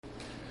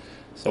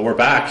So we're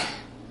back.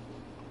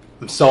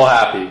 I'm so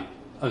happy.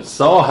 I'm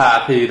so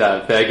happy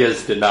that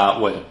Vegas did not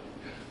win.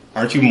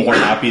 Aren't you more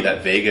happy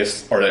that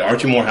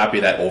aren't you more happy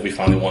that Ovi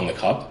finally won the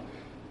cup?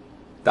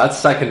 That's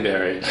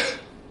secondary.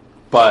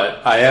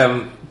 But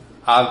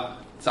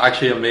it's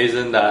actually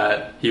amazing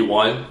that he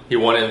won. He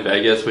won it in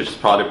Vegas, which is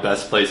probably the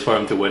best place for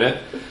him to win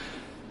it.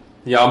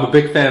 Yeah, I'm a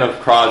big fan of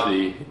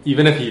Crosby.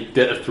 Even if he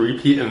did a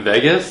three-peat in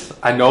Vegas,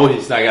 I know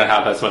he's not going to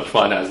have as much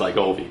fun as like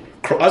Ovi.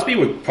 Crosby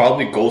would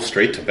probably go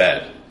straight to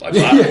bed. A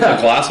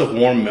glass of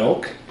warm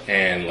milk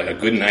and like a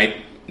good night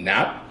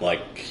nap,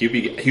 like he'd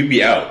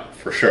be out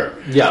for sure.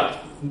 Yeah,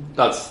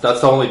 that's the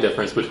only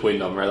difference between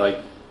them, right? Like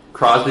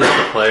Crosby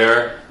as a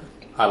player,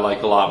 I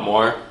like a lot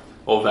more.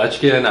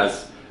 Ovechkin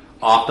as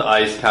off the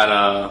ice kind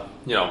of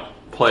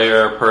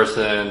player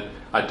person,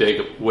 I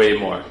dig way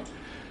more.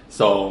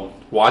 So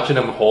watching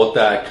him hold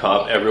that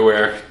cup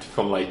everywhere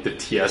from like the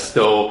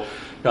Tiesto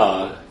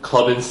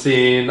clubbing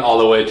scene all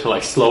the way to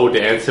like slow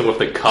dancing with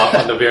the cup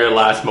at the very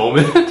last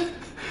moment.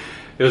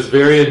 It was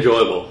very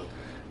enjoyable.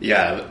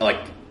 Yeah, like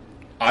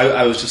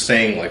I was just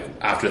saying, like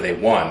after they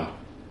won,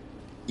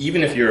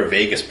 even if you're a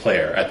Vegas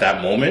player at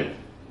that moment,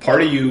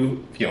 part of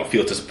you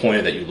feels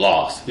disappointed that you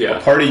lost. Yeah.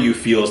 But part of you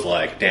feels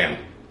like, damn,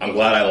 I'm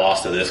glad I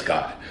lost to this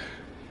guy.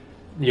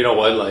 You know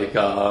what? Like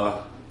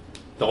the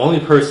only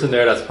person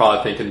there that's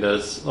probably thinking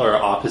this or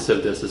opposite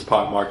of this is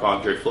probably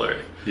Marc-Andre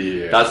Fleury.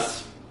 Yeah.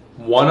 That's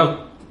one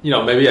of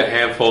maybe a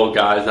handful of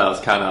guys that was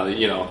kind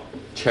of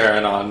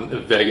cheering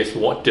on Vegas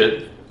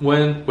did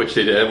win, which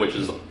they did, which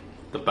is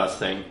the best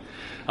thing.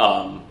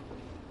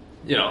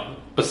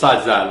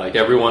 Besides that, like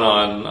everyone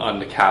on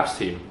the Caps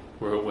team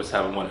was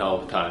having one hell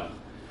of a time.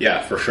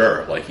 Yeah, for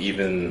sure. Like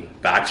even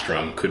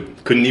Backstrom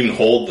couldn't even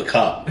hold the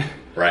cup,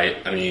 right?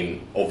 I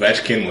mean,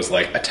 Ovechkin was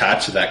like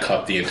attached to that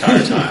cup the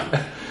entire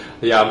time.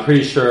 Yeah, I'm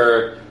pretty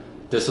sure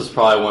this was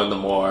probably one of the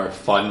more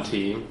fun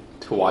team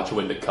to watch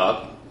win the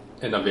cup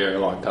in a very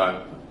long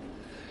time.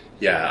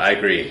 Yeah, I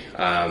agree.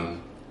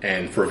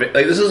 And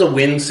this is a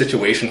win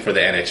situation for the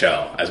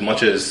NHL. As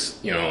much as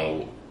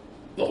the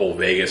whole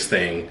Vegas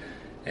thing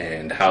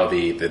and how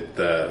the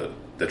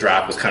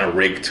draft was kind of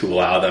rigged to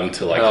allow them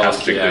to have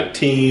such a good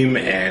team,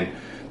 and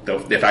the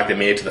fact they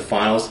made it to the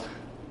finals.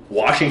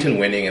 Washington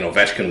winning and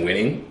Ovechkin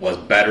winning was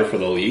better for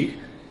the league.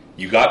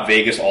 You got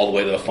Vegas all the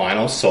way to the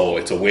finals, so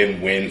it's a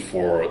win-win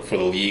for the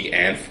league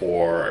and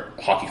for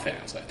hockey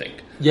fans, I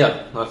think.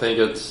 Yeah, I think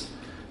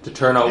the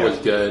turnout was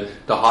good.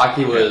 The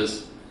hockey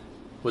was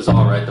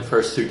all right. The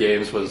first two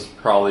games was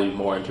probably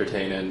more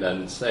entertaining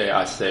than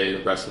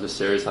the rest of the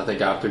series. I think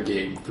after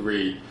game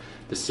 3,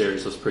 the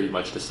series was pretty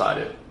much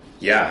decided.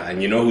 Yeah,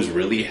 and you know who's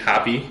really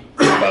happy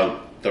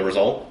about the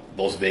result?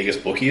 Those Vegas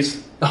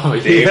bookies. Oh,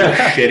 yeah. They were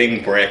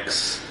shitting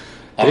bricks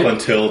up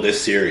until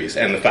this series,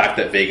 and the fact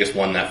that Vegas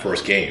won that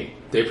first game.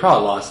 They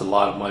probably lost a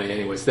lot of money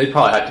anyways. They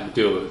probably had to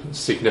do a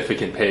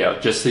significant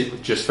payout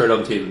just for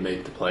them to even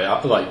make the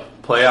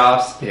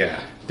playoffs.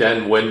 Yeah.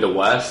 Then win the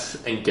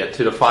West and get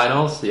to the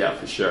finals. Yeah,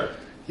 for sure.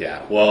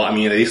 Yeah. Well, I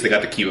mean, at least they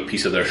got to keep a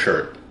piece of their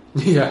shirt.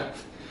 Yeah.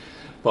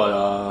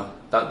 But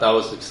that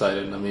was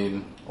exciting. I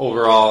mean,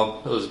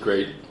 overall, it was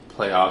great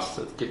playoffs.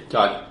 It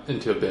got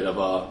into a bit of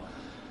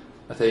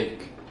I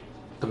think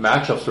the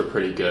matchups were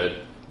pretty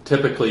good.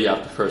 Typically,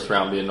 after the first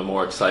round being the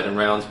more exciting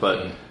rounds,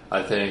 but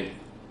I think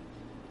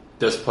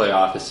this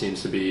playoff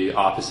seems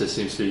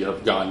to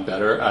have gone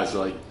better as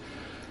the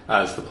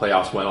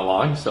playoffs went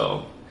along.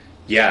 So,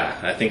 yeah,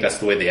 I think that's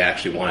the way they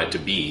actually want it to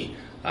be.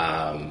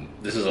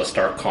 This is a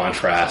stark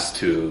contrast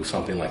to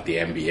something like the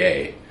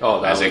NBA,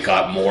 it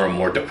got more and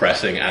more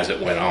depressing as it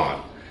went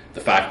on.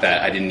 The fact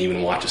that I didn't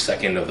even watch a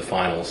second of the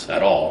finals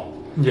at all,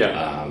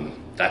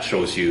 that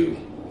shows you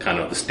kind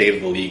of the state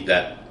of the league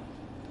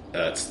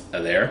that's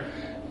there.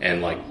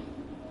 And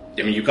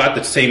you got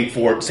the same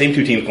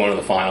two teams going to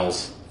the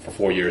finals for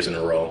 4 years in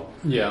a row.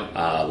 Yeah.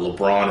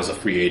 LeBron is a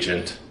free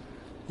agent.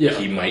 Yeah.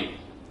 He might.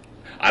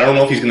 I don't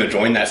know if he's going to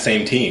join that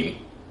same team.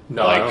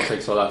 No, I don't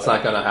think so. That's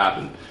not going to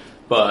happen.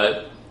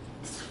 But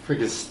it's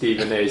freaking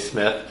Stephen A.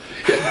 Smith.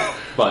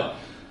 But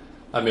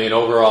I mean,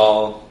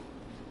 overall,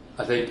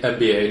 I think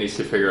NBA needs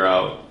to figure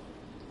out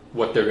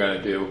what they're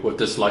going to do with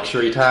this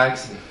luxury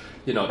tax.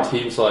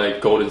 Teams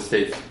like Golden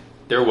State,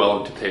 they're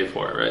willing to pay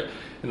for it, right?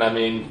 And I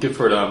mean, good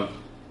for them.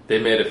 They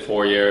made it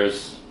 4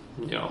 years,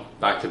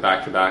 back to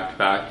back to back to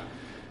back.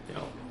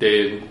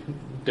 They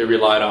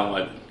relied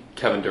on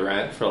Kevin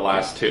Durant for the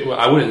last 2.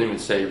 I wouldn't even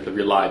say they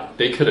relied.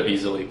 They could have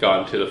easily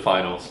gone to the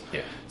finals.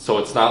 Yeah. So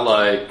it's not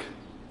like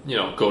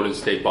Golden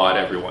State bought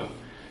everyone.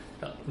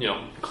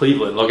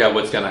 Cleveland. Look at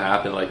what's going to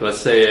happen. Let's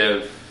say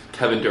if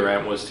Kevin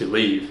Durant was to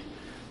leave,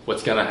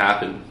 what's going to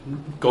happen?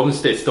 Golden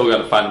State's still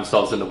going to find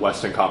themselves in the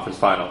Western Conference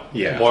Final.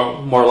 Yeah.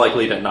 More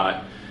likely than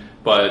not.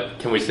 But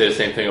can we say the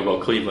same thing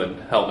about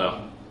Cleveland? Hell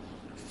no.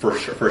 For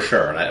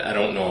sure. And I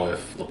don't know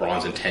if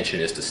LeBron's intention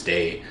is to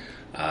stay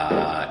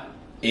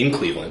in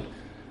Cleveland,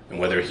 and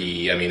whether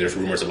there's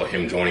rumors about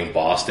him joining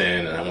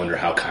Boston, and I wonder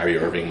how Kyrie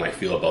Irving might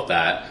feel about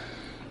that.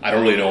 I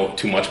don't really know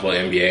too much about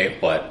NBA,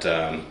 but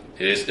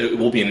it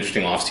will be an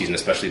interesting offseason,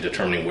 especially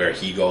determining where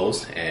he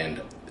goes. And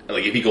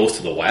like if he goes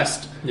to the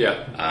West, Yeah.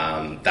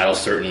 that'll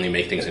certainly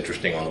make things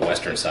interesting on the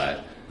Western side.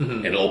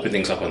 It'll open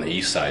things up on the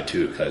East side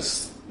too,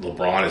 because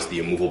LeBron is the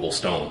immovable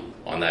stone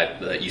on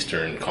the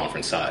Eastern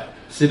Conference side.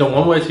 See, the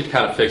one way to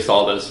kind of fix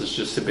all this is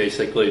just to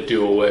basically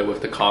do away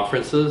with the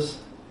conferences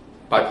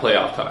by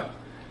playoff time.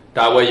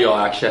 That way you'll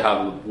actually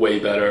have way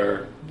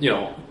better,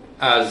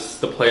 as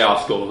the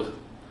playoffs go,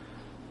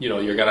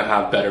 you're going to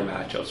have better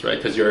matchups, right?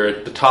 Because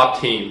the top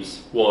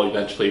teams will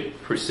eventually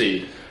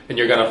proceed. And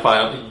you're going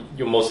to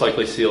you'll most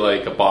likely see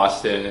like a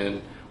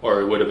Boston,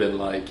 or it would have been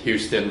like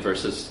Houston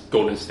versus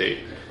Golden State.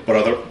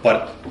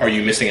 But are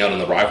you missing out on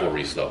the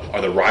rivalries, though?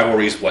 Are the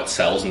rivalries what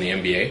sells in the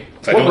NBA?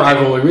 What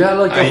rivalry? We had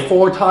like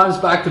 4 times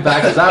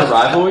back-to-back. Is that a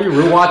rivalry?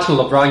 We're watching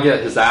LeBron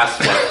get his ass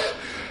whooped,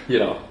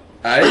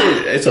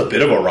 It's a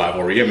bit of a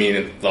rivalry. I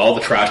mean, all the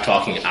trash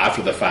talking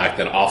after the fact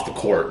and off the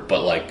court,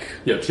 but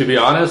to be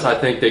honest, I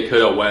think they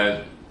could have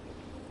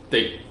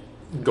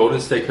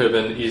Golden State could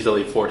have been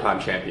easily 4-time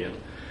champion.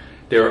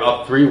 They were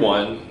up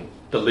 3-1.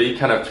 The league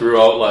kind of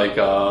threw out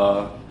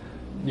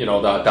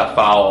that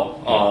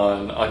foul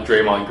on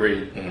Draymond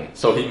Green. Mm-hmm.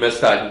 So he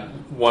missed that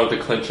one of the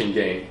clinching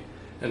game.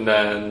 And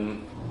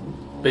then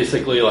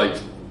basically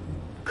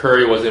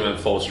Curry wasn't even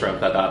full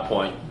strength at that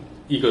point.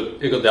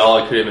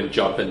 Iguodala couldn't even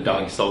jump and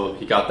dunk, so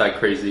he got that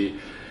crazy.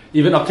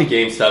 Even up to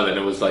Game 7,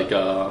 it was it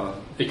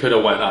could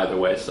have went either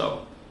way.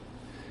 So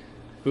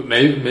but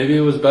maybe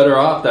it was better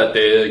off that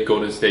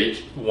Golden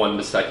State won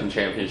the second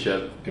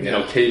championship.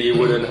 Yeah. KD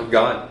wouldn't have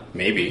gone.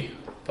 Maybe,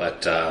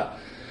 but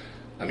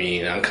I'm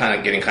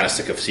getting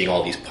sick of seeing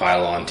all these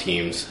pile-on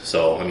teams.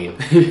 So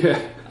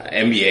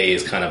NBA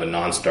is kind of a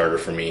non-starter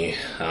for me.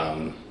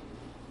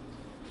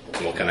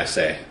 What can I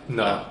say?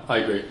 No, I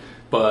agree.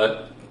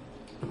 But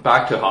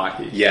back to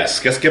hockey.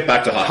 Yes, let's get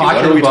back to hockey.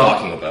 What are we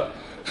talking about?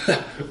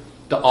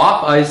 The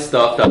off-ice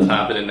stuff that's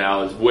happening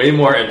now is way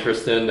more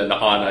interesting than the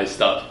on-ice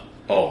stuff.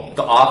 Oh.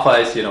 The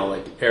off-ice,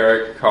 like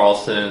Erik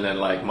Karlsson and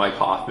Mike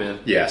Hoffman.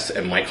 Yes,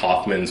 and Mike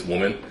Hoffman's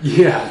woman.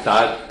 Yeah,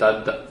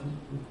 that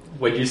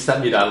when you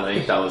sent me that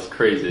link, that was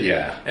crazy.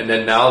 Yeah. And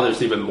then now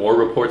there's even more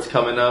reports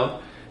coming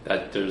out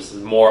that there's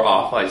more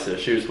off-ice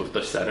issues with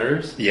the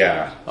Senators.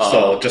 Yeah.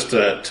 So just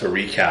to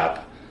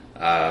recap,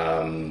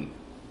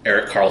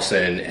 Erik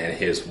Karlsson and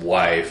his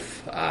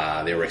wife,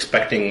 they were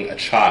expecting a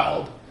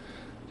child,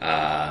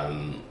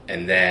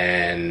 and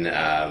then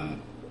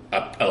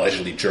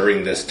allegedly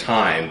during this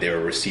time they were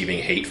receiving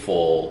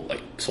hateful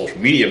social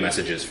media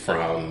messages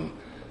from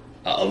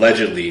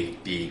allegedly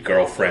the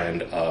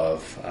girlfriend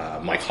of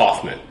Mike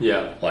Hoffman.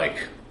 Yeah.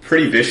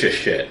 Pretty vicious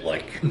shit.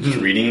 Just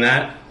reading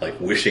that,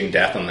 wishing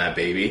death on that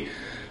baby,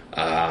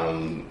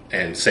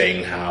 and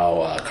saying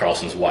how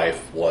Karlsson's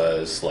wife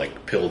was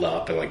pilled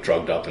up and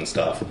drugged up and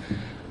stuff.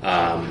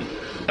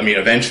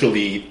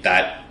 Eventually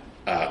that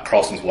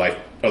Karlsson's wife,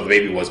 or the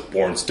baby, was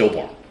born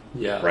stillborn.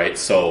 Yeah. Right.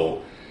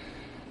 So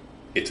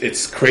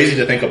it's crazy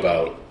to think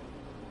about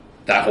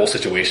that whole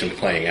situation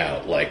playing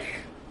out.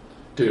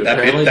 Dude, that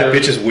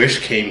bitch's wish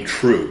came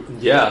true.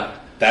 Yeah.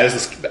 That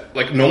is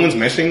no one's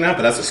mentioning that,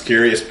 but that's the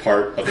scariest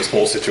part of this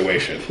whole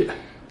situation. Yeah.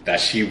 That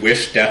she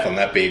wished death on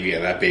that baby,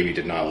 and that baby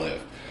did not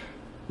live.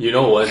 You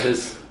know what?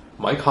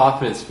 Mike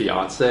Hoffman's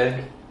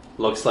fiance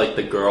looks like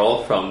the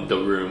girl from The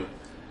Room.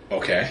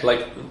 Okay.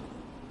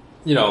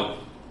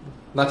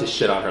 Not to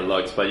shit on her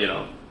looks, but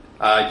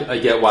I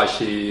get why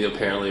she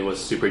apparently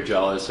was super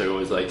jealous or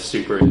was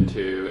super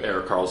into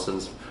Erik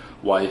Karlsson's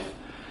wife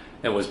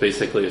and was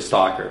basically a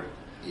stalker.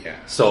 Yeah.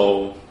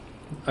 So,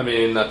 at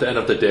the end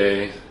of the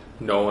day,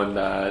 knowing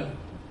that,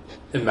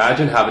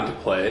 imagine having to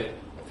play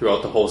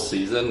throughout the whole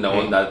season,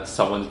 knowing that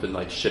someone's been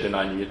shitting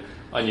on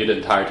you the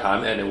entire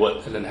time, and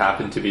then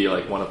happened to be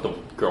one of the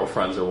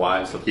girlfriends or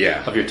wives of your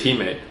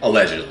teammate.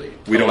 Allegedly,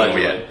 we don't know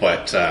yet,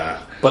 but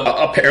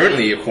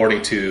apparently,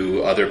 according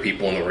to other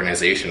people in the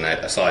organization,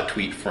 I saw a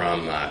tweet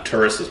from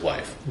Turris's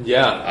wife.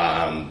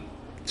 Yeah.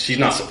 She's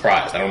not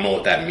surprised. I don't know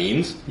what that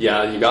means.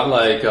 Yeah, you got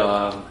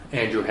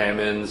Andrew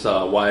Hammond's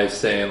wife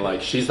saying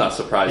she's not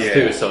surprised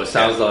too. So it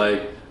sounds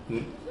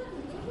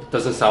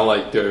doesn't sound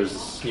like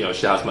there's she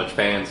has much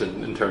fans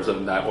in terms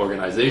of that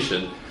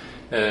organization.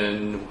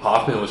 And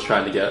Hoffman was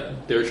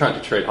they were trying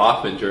to trade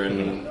Hoffman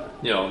during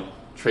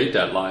trade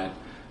deadline.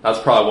 That's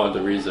probably one of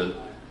the reasons.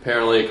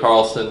 Apparently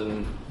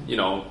Karlsson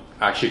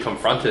actually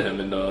confronted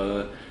him in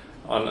the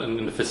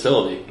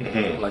facility.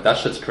 Mm-hmm. That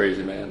shit's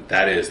crazy, man.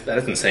 That is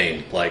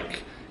insane.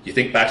 You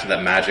think back to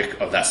that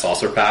magic of that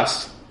saucer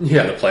pass in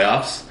the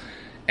playoffs,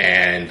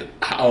 and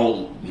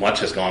how much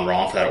has gone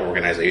wrong for that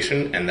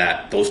organization, and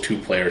that those two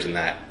players in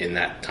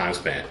that time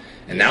span.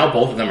 And now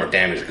both of them are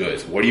damaged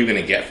goods. What are you going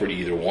to get for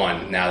either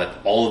one now that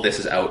all of this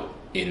is out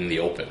in the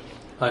open?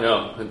 I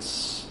know.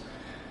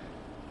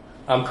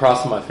 I'm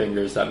crossing my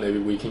fingers that maybe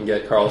we can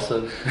get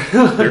Karlsson,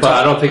 but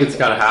I don't think it's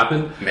going to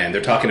happen. Man, they're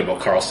talking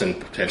about Karlsson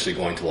potentially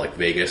going to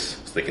Vegas,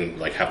 so they can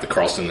have the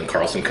Karlsson and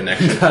Karlsson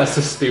connection. That's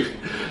so stupid.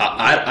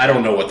 I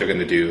don't know what they're going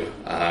to do.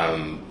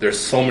 There's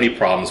so many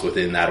problems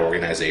within that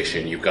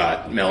organization. You've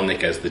got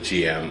Melnyk as the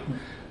GM.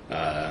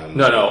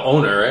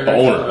 Owner, right?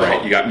 Owner,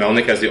 right? You got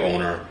Melnyk as the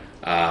owner.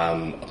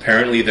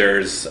 Apparently,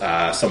 there's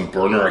some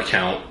burner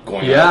account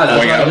going. Yeah, that's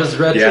going what out. I just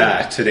read.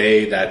 Yeah,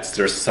 today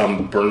there's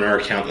some burner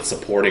account that's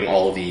supporting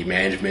all the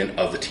management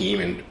of the team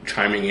and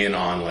chiming in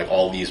on like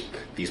all these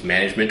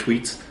management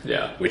tweets.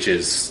 Yeah, which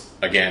is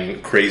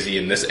again crazy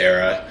in this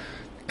era,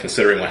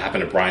 considering what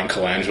happened to Brian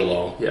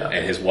Colangelo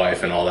and his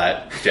wife and all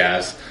that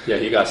jazz. Yeah,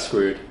 he got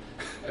screwed.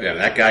 Yeah,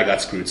 that guy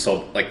got screwed.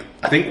 So, like,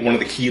 I think one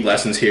of the key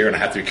lessons here, and I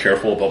have to be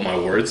careful about my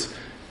words,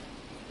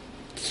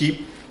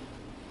 keep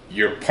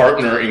your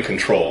partner in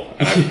control.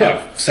 And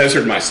I've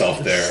censored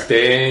myself there.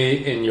 Stay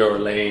in your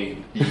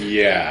lane.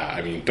 Yeah,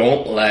 I mean,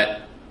 don't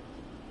let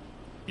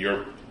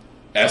your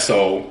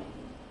SO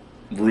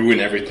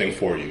ruin everything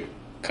for you.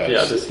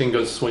 Yeah, this thing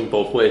goes swing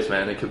both ways,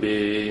 man. It could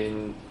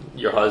be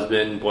your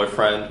husband,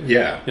 boyfriend.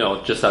 Yeah. You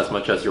know, just as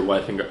much as your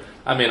wife and girl.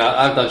 I mean,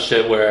 I've done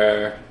shit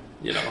where,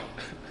 you know,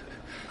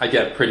 I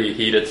get pretty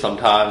heated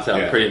sometimes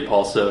and I'm pretty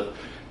impulsive.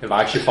 If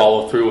I actually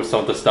follow through with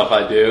some of the stuff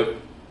I do,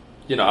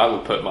 you know, I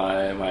would put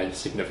my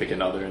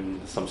significant other in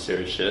some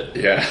serious shit.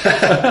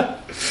 Yeah.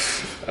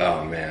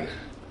 Oh, man.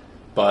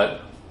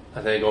 But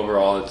I think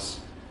overall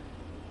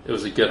it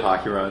was a good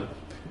hockey run.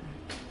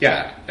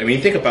 Yeah. I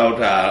mean, think about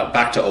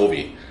back to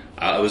Ovi.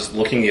 I was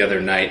looking the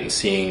other night and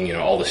seeing, you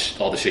know, all the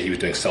shit he was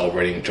doing,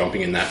 celebrating,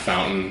 jumping in that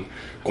fountain,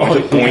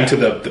 going to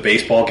the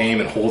baseball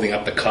game and holding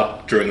up the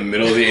cup during the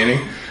middle of the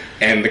inning.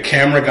 And the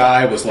camera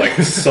guy was like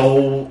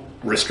so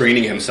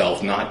restraining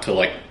himself not to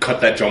like cut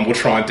that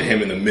jumbotron to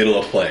him in the middle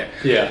of play.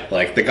 Yeah.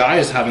 Like the guy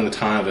is having the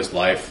time of his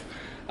life.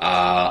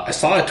 I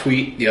saw a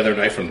tweet the other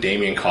night from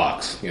Damian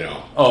Cox, you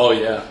know. Oh,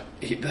 yeah.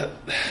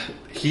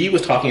 He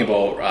was talking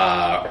about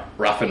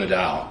Rafa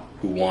Nadal,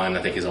 who won,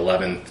 I think, his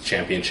 11th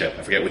championship.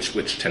 I forget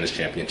which tennis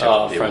championship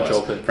it French was.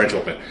 Open. French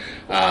Open.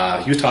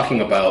 He was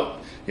talking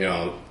about, you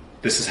know,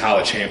 this is how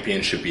a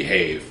champion should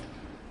behave.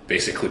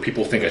 Basically,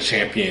 people think a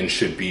champion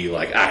should be,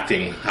 like,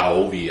 acting how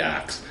Ovi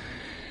acts.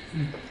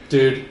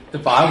 Dude,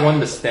 if I won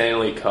the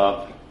Stanley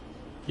Cup,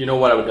 you know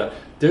what I would do?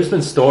 There's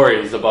been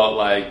stories about,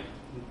 like,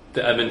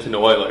 the Edmonton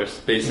Oilers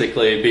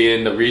basically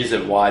being the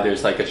reason why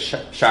there's, like, a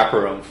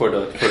chaperone for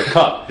the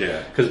cup.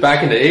 Yeah. Because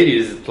back in the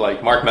 80s,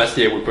 like, Mark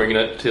Messier would bring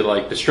it to,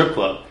 like, the strip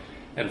club.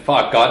 And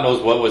fuck, God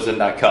knows what was in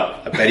that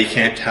cup. I bet he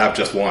can't have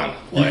just one.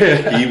 Like,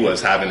 he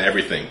was having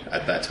everything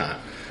at that time.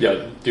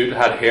 Yeah, dude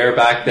had hair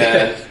back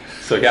then,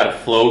 so he had a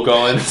flow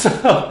going.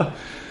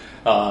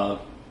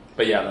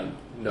 But yeah,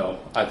 no,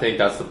 I think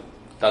that's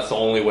the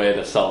only way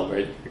to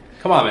celebrate.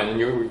 Come on, man,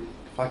 you're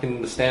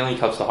fucking the Stanley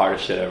Cup's the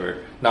hardest shit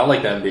ever. Not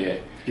like the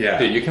NBA. Yeah,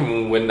 dude, you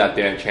can win that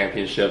damn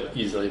championship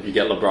easily if you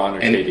get LeBron or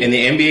KD. And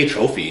the NBA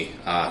trophy,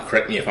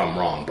 correct me if I'm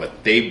wrong,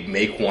 but they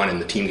make one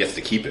and the team gets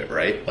to keep it,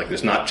 right? Like,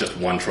 there's not just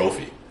one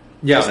trophy.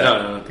 Yeah, Is that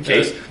no. the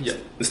case? Yeah.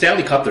 The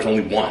Stanley Cup, there's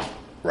only one,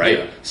 right?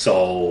 Yeah.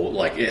 So,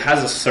 like, it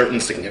has a certain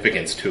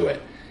significance to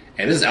it.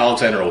 And this is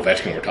Alexander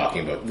Ovechkin we're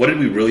talking about. What did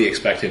we really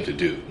expect him to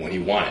do when he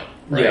won it,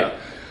 right? Yeah.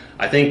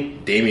 I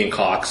think Damian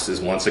Cox is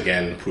once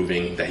again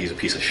proving that he's a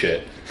piece of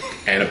shit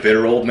and a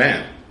bitter old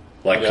man.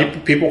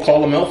 Like, people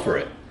call him out for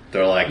it.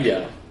 They're like,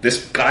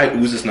 this guy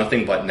oozes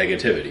nothing but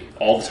negativity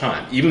all the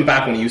time. Even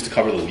back when he used to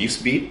cover the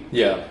Leafs beat.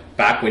 Yeah.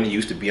 Back when he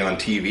used to be on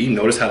TV.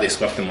 Notice how they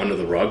swept him under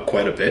the rug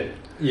quite a bit.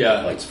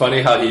 Yeah, like, it's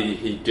funny how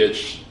he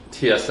ditched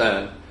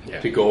TSN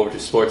to go over to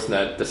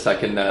Sportsnet the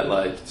second that,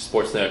 like,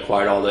 Sportsnet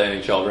acquired all the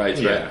NHL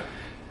rights, right?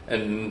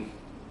 And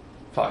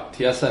fuck,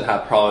 TSN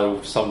had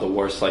probably some of the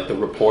worst, like, the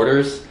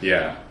reporters.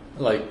 Yeah.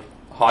 Like,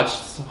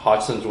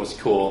 Hodgson was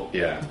cool.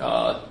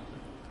 Yeah.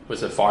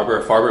 Was it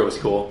Farber? Farber was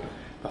cool.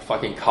 But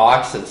fucking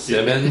Cox and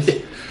Simmons.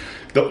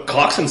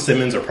 Cox and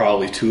Simmons are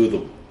probably two of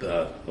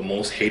the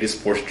most hated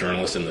sports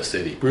journalists in the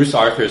city. Bruce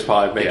Arthur is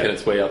probably making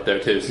its way up there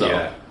too. So.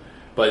 Yeah.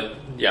 But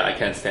yeah, I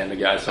can't stand the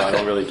guy, so I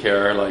don't really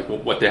care like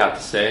what they have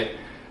to say.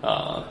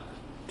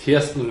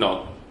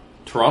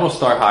 Toronto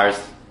Star hires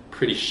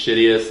pretty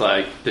shittiest,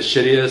 like the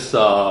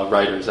shittiest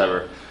writers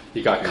ever.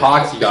 You got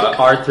Cox, you got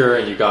Arthur,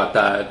 and you got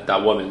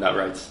that woman that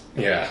writes.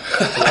 Yeah,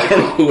 I don't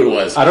know who it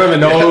was. I don't even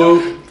know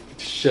who.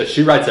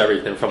 She writes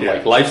everything from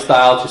like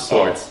lifestyle to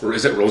sports.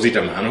 Is it Rosie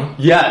D'Amano?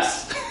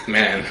 Yes.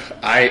 Man,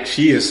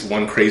 she is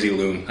one crazy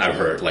loon I've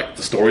heard. Like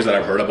the stories that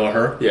I've heard about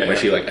her, when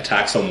she like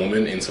attacked some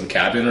woman in some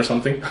cabin or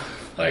something.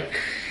 Like,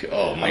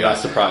 oh my god! I'm not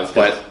surprised.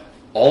 But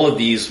all of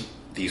these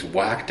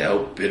whacked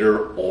out,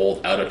 bitter,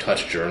 old, out of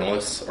touch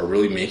journalists are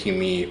really making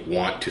me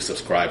want to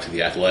subscribe to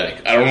The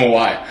Athletic. I don't know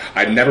why.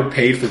 I never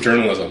paid for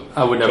journalism.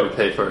 I would never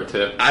pay for it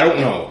too. I don't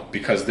know,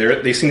 because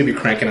they seem to be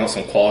cranking out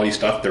some quality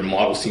stuff. Their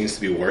model seems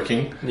to be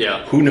working.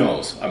 Yeah. Who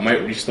knows? I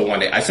might reach the one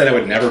day. I said I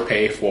would never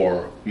pay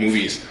for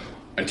movies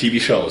and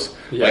TV shows.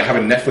 Yeah. Like, I have a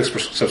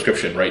Netflix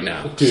subscription right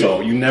now. Dude.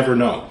 So you never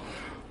know.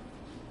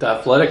 The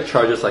Athletic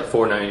charges like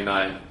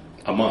 $4.99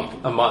 a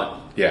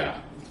month. Yeah.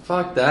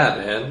 Fuck that,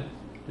 man.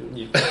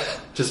 You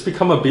just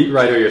become a beat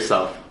writer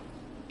yourself.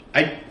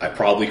 I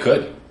probably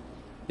could.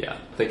 Yeah,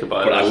 think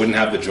about it. But I wouldn't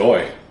have the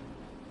joy.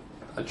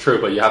 True,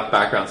 but you have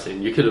background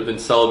scene. You could have been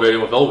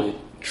celebrating with Ovi.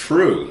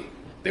 True.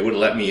 They would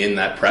have let me in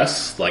that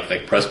press,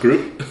 like press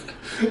group.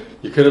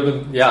 You could have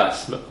been,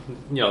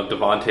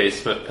 Devontae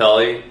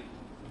Smith-Pelly.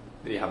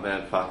 Yeah,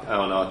 man, fuck. I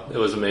don't know. It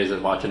was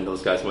amazing watching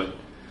those guys win.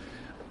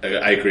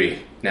 I agree.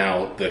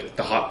 Now,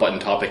 the hot button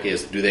topic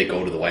is, do they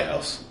go to the White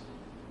House?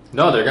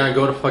 No, they're gonna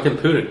go to fucking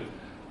Putin.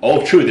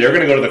 Oh, true. They're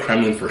going to go to the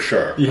Kremlin for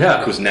sure.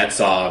 Yeah.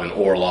 Kuznetsov and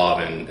Orlov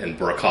and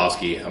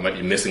Burakovsky. I might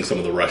be missing some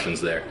of the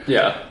Russians there.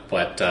 Yeah.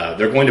 But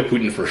they're going to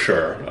Putin for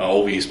sure.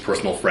 Ovi's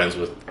personal friends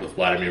with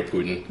Vladimir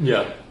Putin.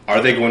 Yeah. Are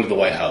they going to the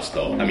White House,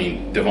 though? I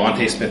mean,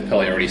 Devontae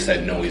Smith-Pelly already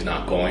said no, he's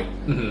not going.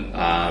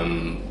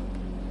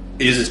 Mm-hmm.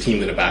 Is his team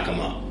going to back him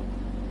up?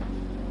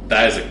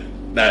 That is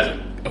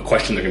a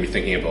question they're going to be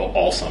thinking about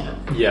all summer.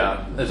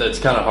 Yeah. It's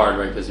kind of hard,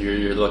 right? Because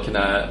you're looking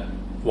at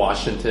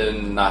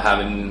Washington not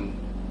having,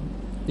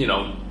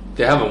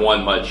 they haven't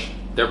won much.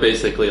 They're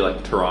basically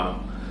like Toronto.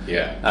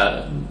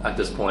 Yeah. At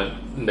this point,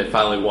 and they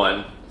finally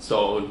won.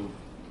 So,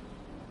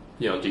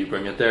 do you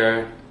bring it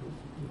there?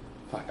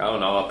 Fuck, I don't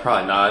know.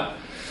 Probably not.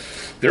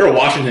 They're a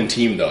Washington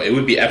team, though. It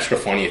would be extra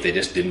funny if they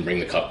just didn't bring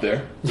the cup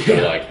there. Yeah.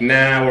 They're like,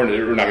 nah,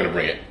 we're not going to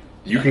bring it.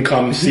 You can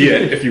come see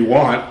it if you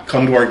want.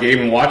 Come to our game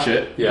and watch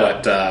it.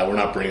 Yeah. But we're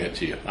not bringing it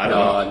to you. I don't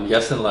know. I'm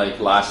guessing like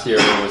last year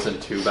it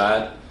wasn't too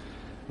bad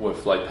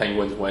with like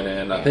Penguins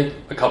winning. I think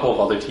a couple of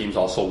other teams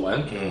also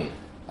went.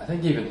 I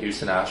think even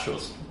Houston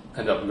Astros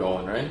ended up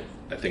going, right?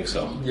 I think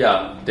so.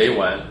 Yeah, they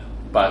went,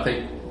 but I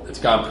think it's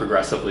gotten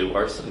progressively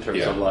worse in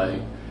terms of like,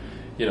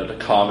 the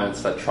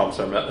comments that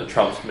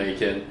Trump's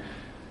making.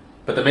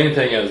 But the main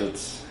thing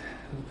is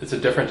it's a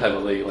different type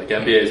of league. Like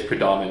NBA is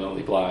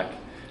predominantly black.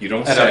 You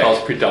don't NFL's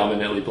say.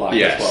 predominantly black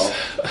Yes.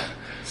 as well.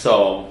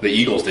 So The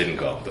Eagles didn't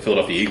go. The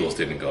Philadelphia Eagles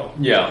didn't go.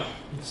 yeah.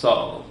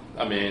 So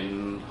I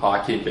mean,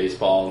 hockey,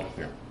 baseball,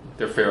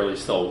 they're fairly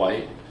still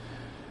white.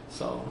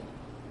 So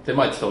they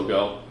might still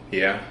go.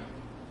 Yeah.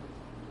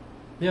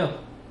 Yeah.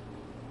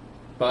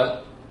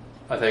 But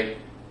I think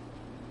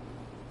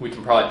we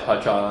can probably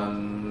touch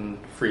on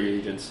free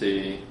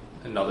agency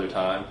another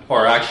time.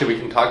 Or actually we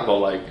can talk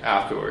about like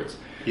afterwards.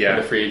 Yeah.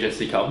 When the free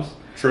agency comes.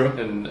 True.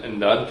 And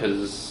done,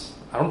 because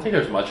I don't think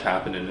there's much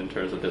happening in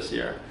terms of this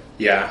year.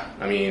 Yeah.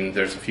 I mean,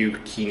 there's a few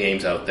key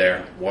names out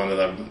there. One of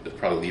them is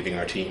probably leaving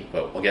our team,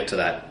 but we'll get to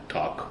that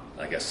talk,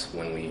 I guess,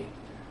 when we...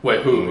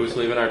 Wait, who's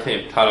leaving our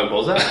team? Tyler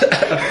Bozak?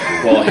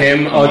 Well,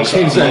 him amongst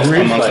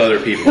replay.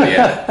 other people,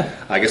 yeah.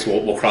 I guess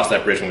we'll cross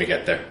that bridge when we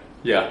get there.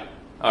 Yeah.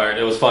 All right,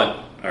 it was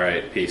fun. All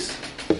right, peace.